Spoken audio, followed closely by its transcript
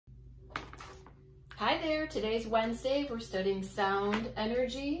Hi there, today's Wednesday. We're studying sound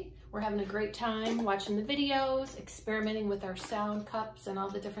energy. We're having a great time watching the videos, experimenting with our sound cups and all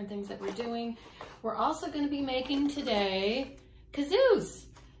the different things that we're doing. We're also going to be making today kazoos.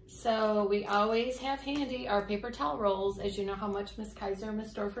 So we always have handy our paper towel rolls, as you know how much Miss Kaiser and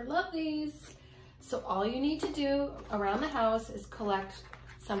Miss Dorfer love these. So all you need to do around the house is collect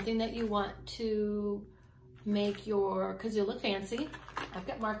something that you want to make your kazoo look fancy. I've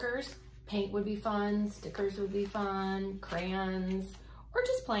got markers. Paint would be fun, stickers would be fun, crayons, or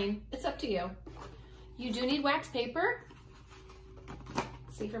just plain. It's up to you. You do need wax paper.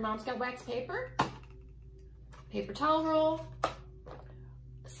 See if your mom's got wax paper. Paper towel roll,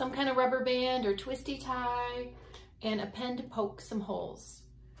 some kind of rubber band or twisty tie, and a pen to poke some holes.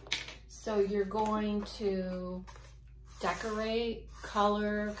 So you're going to decorate,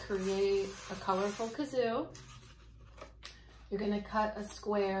 color, create a colorful kazoo. You're going to cut a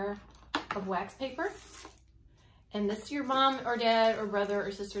square of wax paper, and this your mom or dad or brother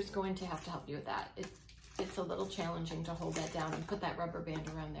or sister is going to have to help you with that. It's a little challenging to hold that down and put that rubber band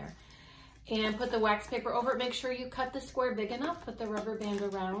around there. And put the wax paper over it. Make sure you cut the square big enough. Put the rubber band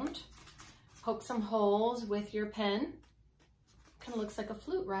around. Poke some holes with your pen. Kind of looks like a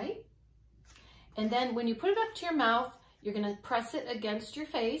flute, right? And then when you put it up to your mouth, you're going to press it against your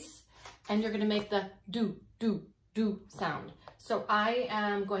face, and you're going to make the do, do, do sound. So I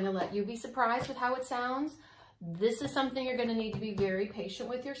am going to let you be surprised with how it sounds. This is something you're going to need to be very patient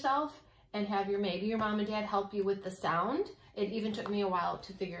with yourself and have maybe your mom and dad help you with the sound. It even took me a while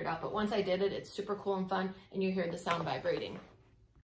to figure it out, but once I did it, it's super cool and fun, and you hear the sound vibrating.